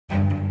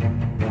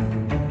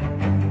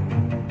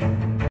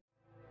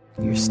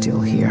you're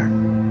still here.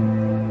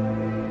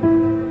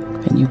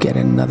 And you get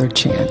another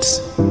chance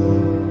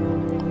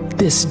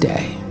this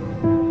day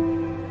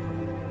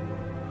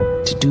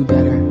to do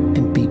better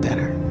and be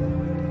better.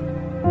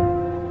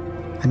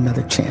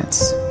 Another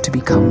chance to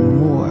become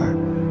more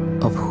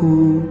of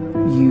who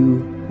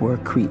you were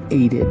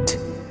created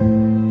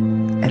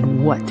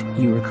and what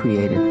you were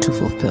created to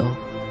fulfill.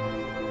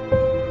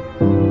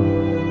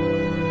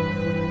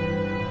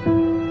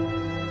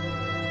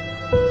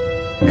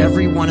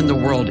 Everyone in the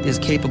world is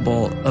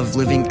capable of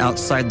living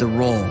outside the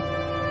role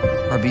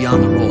or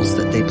beyond the roles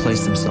that they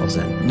place themselves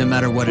in, no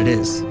matter what it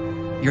is.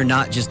 You're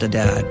not just a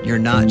dad, you're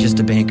not just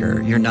a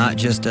banker, you're not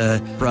just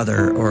a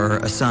brother or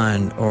a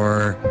son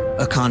or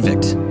a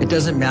convict. It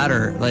doesn't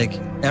matter. Like,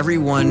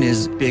 everyone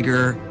is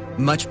bigger,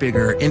 much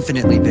bigger,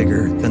 infinitely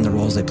bigger than the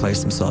roles they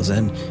place themselves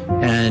in,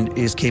 and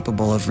is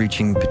capable of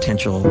reaching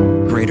potential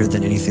greater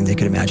than anything they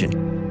could imagine.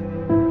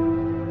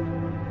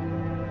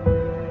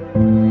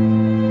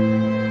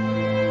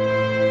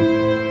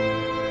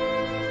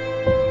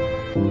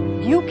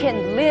 You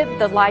can live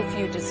the life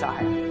you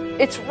desire.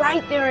 It's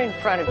right there in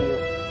front of you.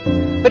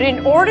 But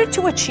in order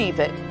to achieve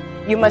it,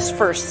 you must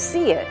first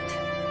see it,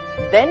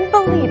 then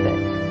believe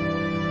it,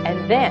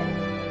 and then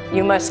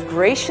you must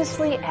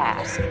graciously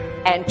ask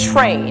and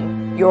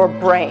train your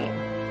brain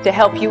to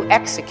help you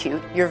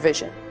execute your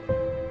vision.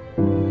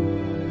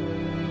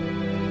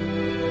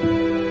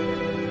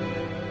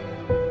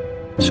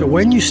 So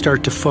when you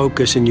start to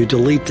focus and you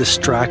delete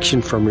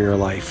distraction from your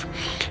life,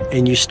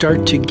 and you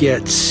start to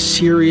get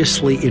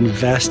seriously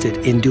invested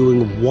in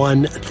doing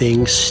one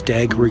thing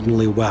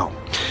staggeringly well,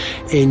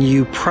 and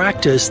you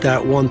practice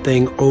that one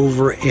thing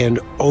over and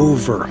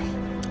over,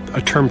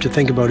 a term to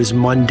think about is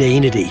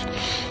mundanity.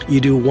 You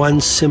do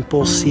one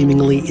simple,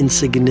 seemingly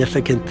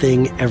insignificant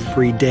thing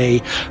every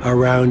day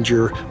around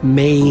your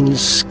main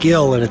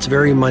skill, and it's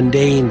very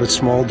mundane, but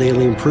small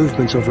daily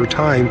improvements over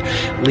time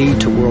lead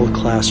to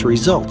world-class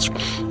results.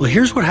 Well,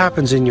 here's what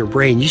happens in your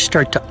brain. You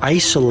start to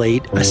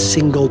isolate a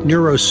single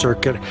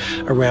neurocircuit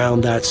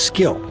around that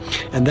skill,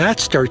 and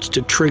that starts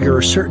to trigger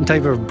a certain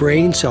type of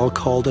brain cell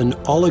called an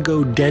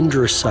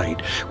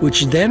oligodendrocyte,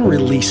 which then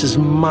releases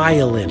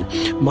myelin.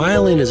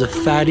 Myelin is a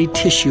fatty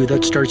tissue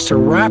that starts to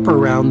wrap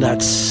around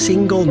that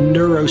single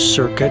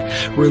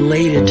neurocircuit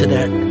related to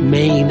that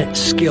main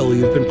skill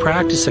you've been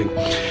practicing.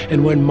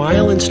 And when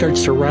myelin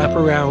starts to wrap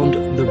around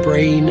the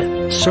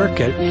brain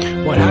circuit,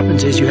 what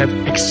happens is you have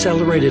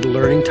accelerated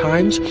learning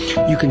times,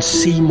 you can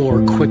see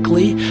more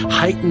quickly,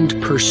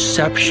 heightened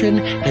perception,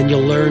 and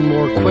you'll learn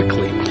more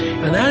quickly.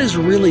 And that is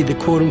really the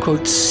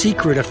quote-unquote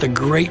secret of the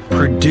great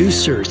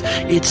producers.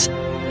 It's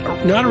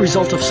not a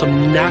result of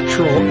some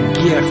natural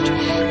gift,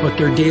 but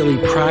their daily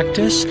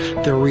practice,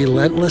 their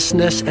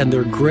relentlessness and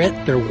their grit,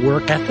 their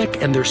work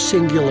ethic, and their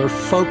singular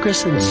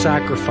focus and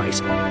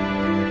sacrifice.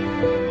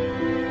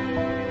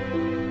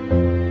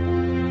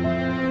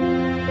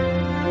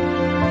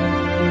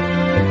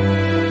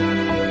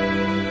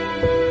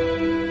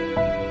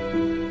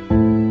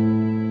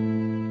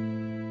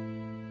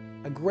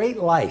 A great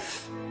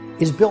life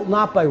is built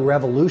not by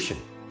revolution.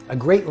 A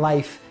great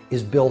life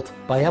is built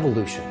by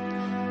evolution.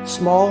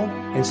 Small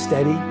and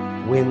steady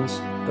wins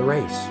the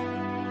race.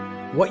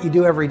 What you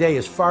do every day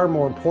is far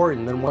more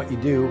important than what you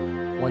do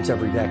once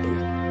every decade.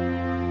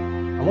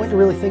 I want you to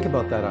really think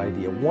about that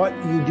idea. What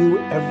you do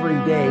every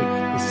day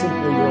is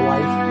simply your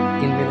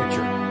life in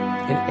miniature.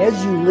 And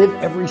as you live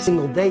every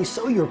single day,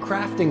 so you're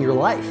crafting your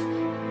life.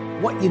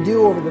 What you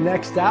do over the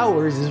next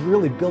hours is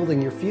really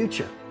building your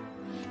future.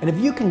 And if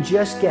you can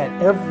just get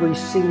every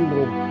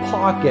single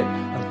pocket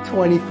of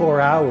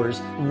 24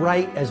 hours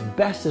right as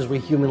best as we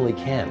humanly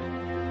can,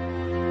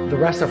 the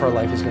rest of our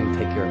life is going to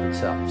take care of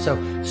itself. So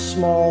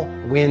small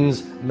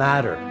wins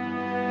matter.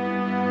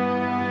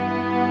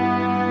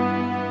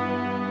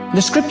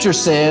 The scripture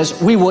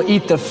says we will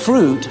eat the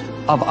fruit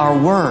of our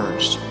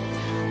words.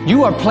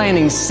 You are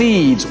planting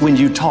seeds when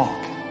you talk.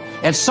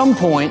 At some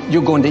point,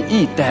 you're going to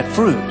eat that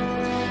fruit.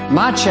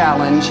 My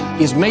challenge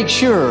is make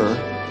sure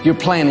you're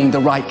planting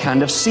the right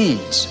kind of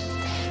seeds.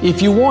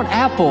 If you want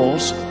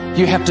apples,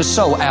 you have to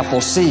sow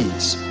apple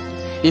seeds.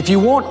 If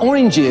you want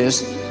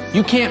oranges,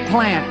 you can't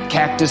plant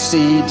cactus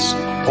seeds,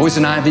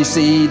 poison ivy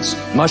seeds,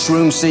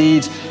 mushroom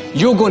seeds.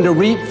 You're going to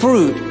reap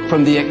fruit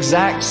from the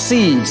exact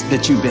seeds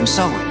that you've been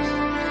sowing.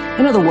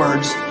 In other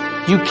words,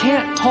 you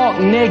can't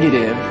talk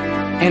negative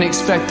and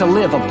expect to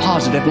live a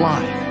positive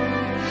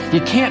life.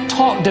 You can't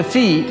talk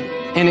defeat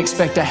and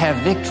expect to have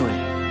victory.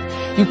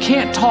 You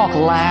can't talk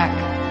lack,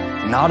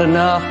 not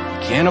enough,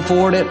 can't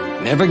afford it,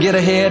 never get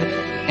ahead,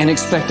 and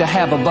expect to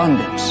have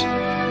abundance.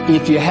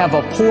 If you have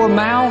a poor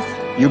mouth,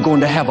 you're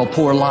going to have a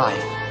poor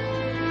life.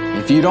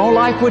 If you don't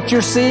like what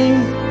you're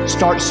seeing,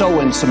 start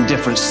sowing some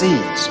different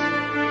seeds.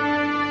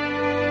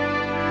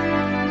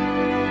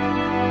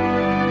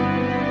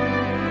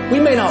 We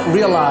may not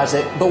realize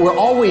it, but we're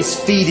always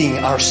feeding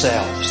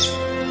ourselves.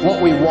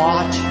 What we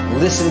watch,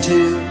 listen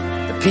to,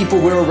 the people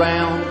we're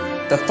around,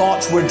 the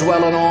thoughts we're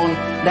dwelling on,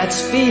 that's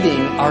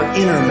feeding our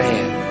inner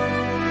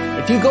man.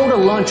 If you go to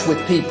lunch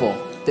with people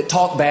that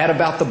talk bad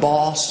about the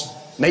boss,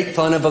 make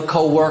fun of a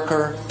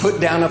coworker, put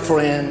down a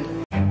friend.